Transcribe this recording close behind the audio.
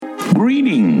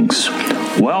Greetings.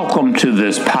 Welcome to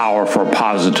this Power for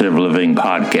Positive Living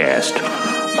podcast.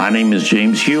 My name is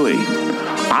James Huey.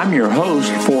 I'm your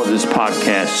host for this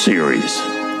podcast series,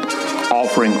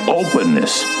 offering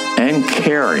openness and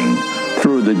caring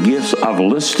through the gifts of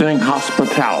listening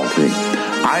hospitality.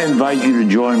 I invite you to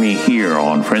join me here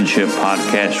on Friendship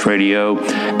Podcast Radio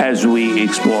as we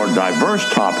explore diverse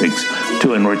topics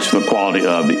to enrich the quality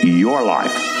of your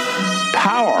life.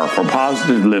 Power for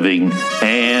positive living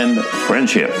and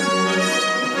friendship.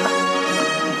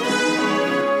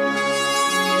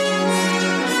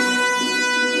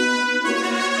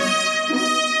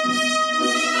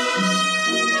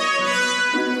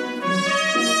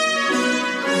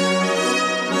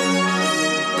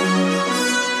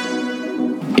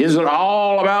 Is it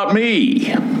all about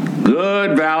me?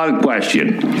 Good, valid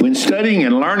question. When studying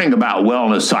and learning about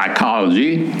wellness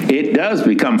psychology, it does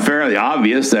become fairly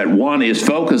obvious that one is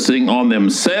focusing on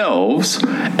themselves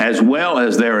as well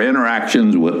as their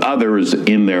interactions with others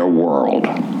in their world.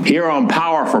 Here on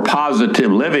Power for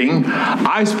Positive Living,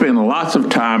 I spend lots of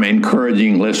time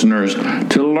encouraging listeners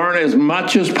to learn as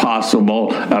much as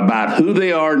possible about who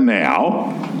they are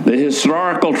now, the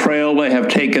historical trail they have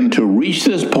taken to reach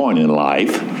this point in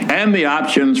life, and the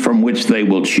options from which they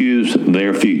will choose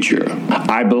their future.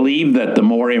 I believe that the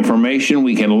more information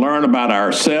we can learn about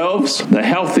ourselves, the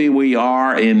healthier we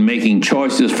are in making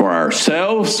choices for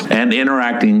ourselves and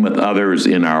interacting with others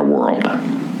in our world.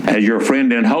 As your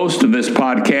friend and host of this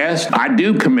podcast, I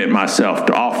do commit myself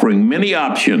to offering many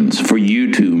options for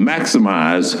you to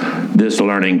maximize this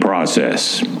learning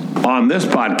process. On this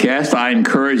podcast, I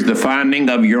encourage the finding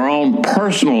of your own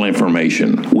personal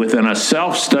information within a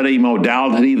self-study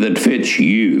modality that fits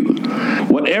you.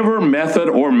 Whatever method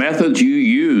or methods you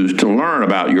use to learn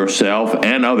about yourself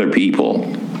and other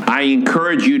people, I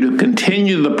encourage you to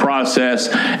continue the process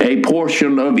a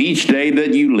portion of each day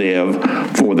that you live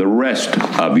for the rest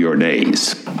of your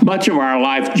days. Much of our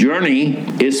life journey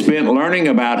is spent learning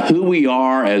about who we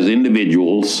are as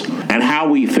individuals and how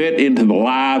we fit into the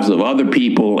lives of other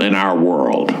people in our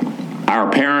world. Our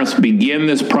parents begin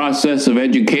this process of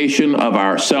education of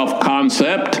our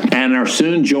self-concept and are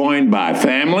soon joined by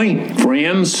family,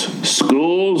 friends,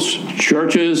 schools,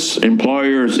 churches,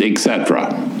 employers,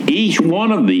 etc. Each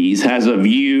one of these has a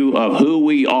view of who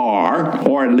we are,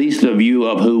 or at least a view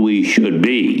of who we should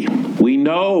be. We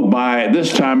know by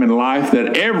this time in life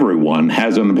that everyone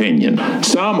has an opinion.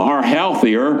 Some are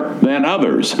healthier than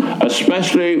others,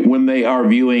 especially when they are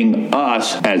viewing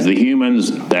us as the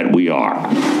humans that we are.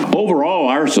 Overall,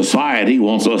 our society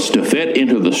wants us to fit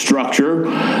into the structure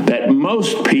that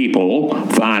most people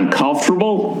find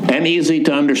comfortable and easy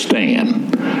to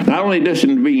understand. Not only just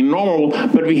in being normal,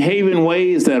 but behave in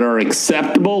ways that are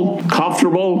acceptable,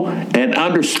 comfortable, and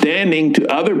understanding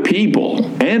to other people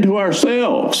and to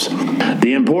ourselves.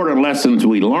 The important lessons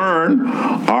we learn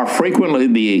are frequently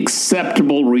the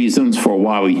acceptable reasons for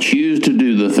why we choose to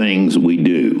do the things we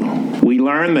do. We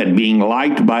learn that being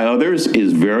liked by others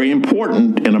is very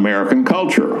important in American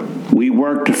culture. We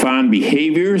work to find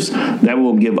behaviors that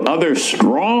will give others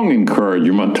strong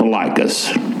encouragement to like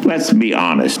us. Let's be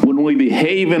honest. When we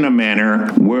behave in a manner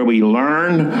where we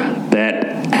learn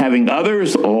that having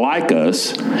others like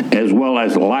us as well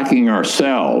as liking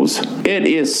ourselves, it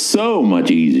is so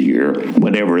much easier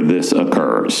whenever this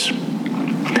occurs.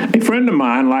 A friend of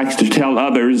mine likes to tell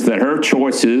others that her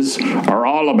choices are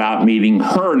all about meeting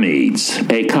her needs.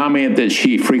 A comment that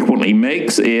she frequently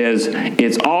makes is,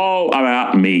 "It's all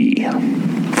about me."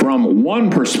 From one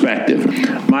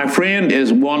perspective, my friend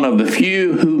is one of the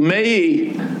few who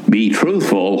may be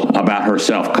truthful about her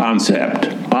self-concept,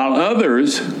 while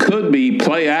others could be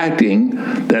play acting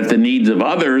that the needs of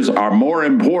others are more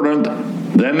important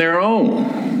than their own.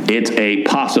 It's a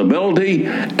possibility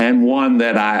and one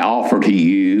that I offer to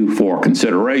you for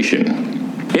consideration.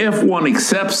 If one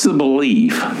accepts the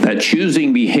belief that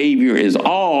choosing behavior is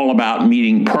all about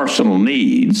meeting personal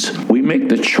needs, we make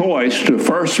the choice to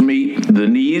first meet the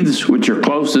needs which are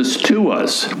closest to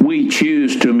us. We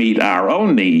choose to meet our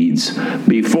own needs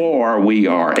before we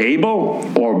are able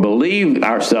or believe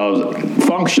ourselves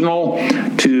functional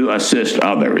to assist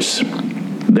others.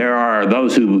 There are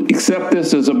those who accept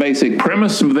this as a basic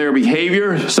premise of their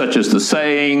behavior, such as the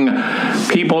saying,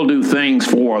 "People do things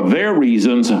for their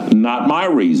reasons, not my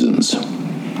reasons."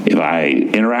 If I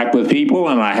interact with people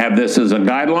and I have this as a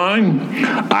guideline,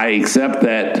 I accept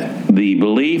that the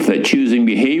belief that choosing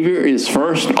behavior is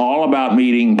first all about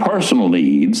meeting personal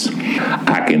needs.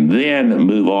 I can then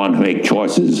move on to make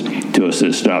choices to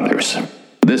assist others.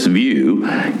 This view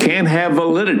can have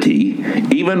validity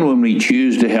even when we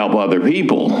choose to help other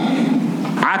people.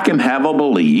 I can have a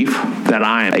belief that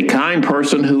I am a kind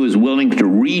person who is willing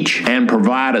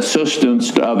provide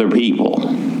assistance to other people.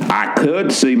 I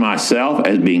could see myself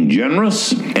as being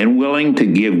generous and willing to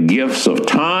give gifts of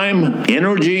time,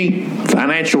 energy,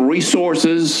 financial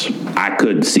resources. I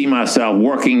could see myself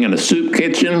working in a soup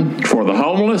kitchen for the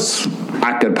homeless.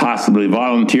 I could possibly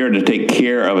volunteer to take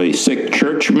care of a sick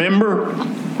church member.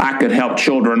 I could help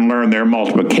children learn their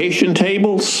multiplication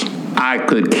tables. I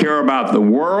could care about the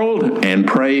world and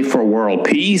pray for world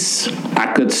peace.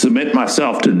 I could submit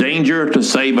myself to danger to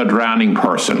save a drowning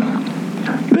person.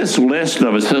 This list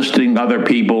of assisting other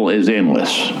people is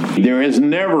endless. There is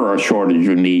never a shortage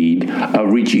of need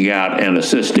of reaching out and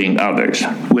assisting others.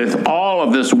 With all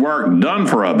of this work done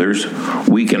for others,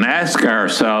 we can ask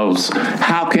ourselves,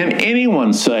 how can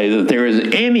anyone say that there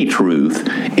is any truth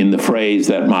in the phrase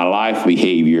that my life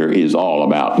behavior is all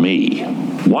about me?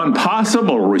 One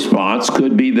possible response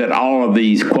could be that all of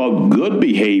these, quote, good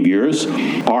behaviors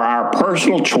are our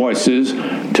personal choices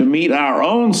to meet our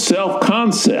own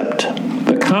self-concept,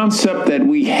 the concept that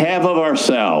we have of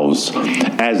ourselves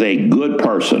as a good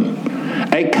person,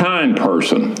 a kind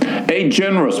person, a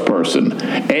generous person,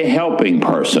 a helping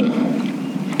person.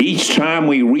 Each time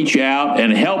we reach out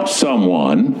and help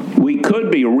someone, we could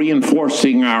be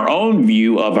reinforcing our own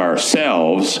view of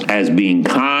ourselves as being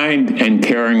kind and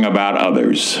caring about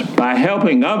others. By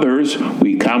helping others,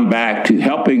 we come back to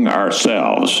helping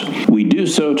ourselves. We do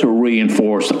so to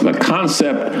reinforce the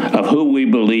concept of who we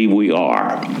believe we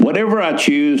are. Whatever I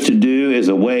choose to do is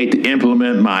a way to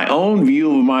implement my own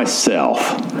view of myself,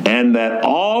 and that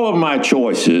all of my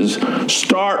choices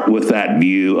start with that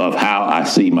view of how I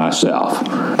see myself.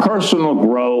 Personal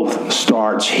growth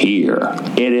starts here.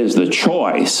 It is the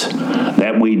choice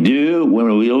that we do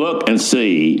when we look and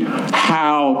see,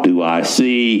 how do I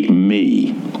see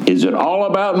me? Is it all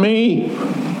about me?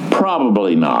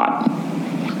 Probably not.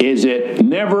 Is it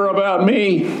never about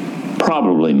me?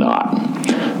 Probably not.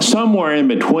 Somewhere in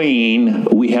between,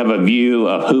 we have a view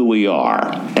of who we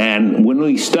are. And when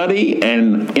we study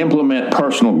and implement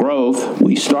personal growth,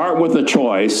 we start with the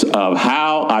choice of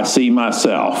how I see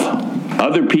myself.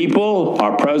 Other people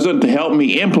are present to help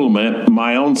me implement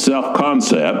my own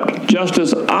self-concept, just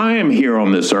as I am here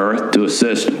on this earth to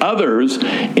assist others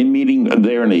in meeting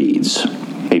their needs.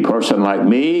 A person like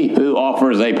me who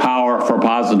offers a Power for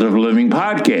Positive Living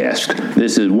podcast.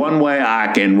 This is one way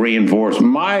I can reinforce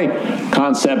my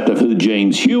concept of who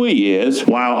James Huey is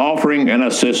while offering and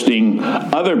assisting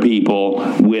other people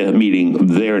with meeting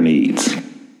their needs.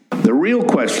 The real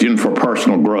question for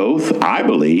personal growth, I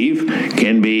believe,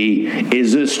 can be,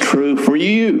 is this true for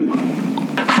you?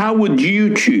 How would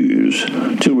you choose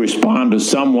to respond to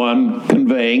someone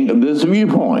conveying this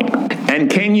viewpoint? And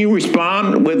can you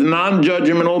respond with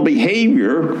non-judgmental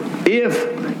behavior if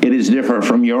it is different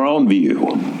from your own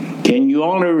view? Can you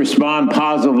only respond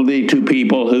positively to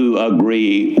people who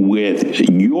agree with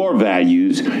your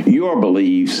values, your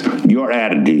beliefs, your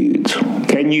attitudes?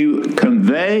 Can you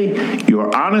convey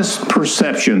your honest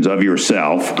perceptions of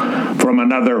yourself from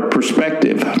another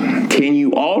perspective? Can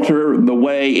you alter the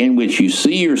way in which you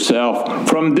see yourself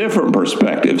from different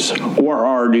perspectives?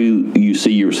 Or do you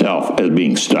see yourself as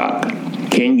being stuck?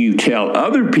 Can you tell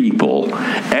other people,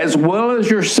 as well as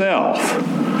yourself,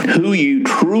 who you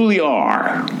truly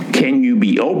are? Can you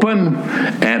be open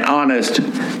and honest?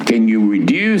 Can you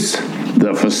reduce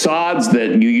the facades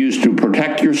that you use to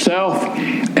protect yourself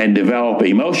and develop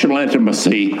emotional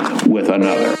intimacy with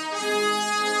another?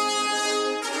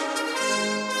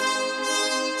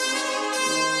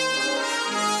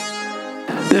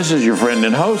 This is your friend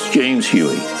and host, James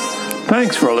Huey.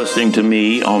 Thanks for listening to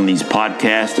me on these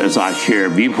podcasts as I share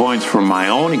viewpoints from my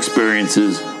own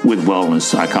experiences with wellness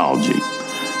psychology.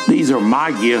 These are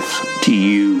my gifts to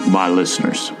you, my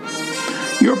listeners.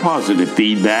 Your positive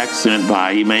feedback sent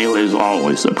by email is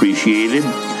always appreciated.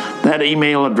 That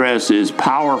email address is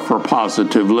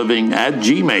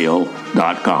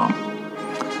powerforpositiveliving@gmail.com.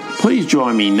 Please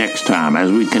join me next time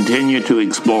as we continue to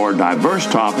explore diverse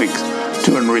topics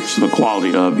to enrich the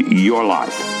quality of your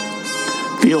life.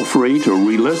 Feel free to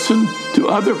re-listen to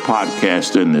other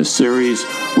podcasts in this series,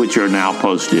 which are now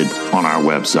posted on our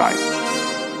website.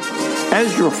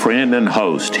 As your friend and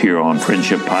host here on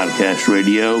Friendship Podcast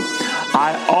Radio,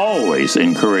 I always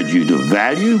encourage you to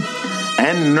value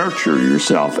and nurture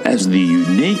yourself as the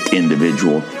unique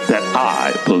individual that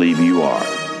I believe you are.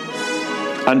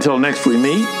 Until next we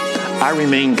meet, I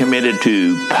remain committed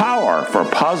to power for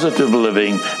positive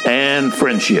living and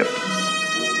friendship.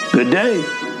 Good day.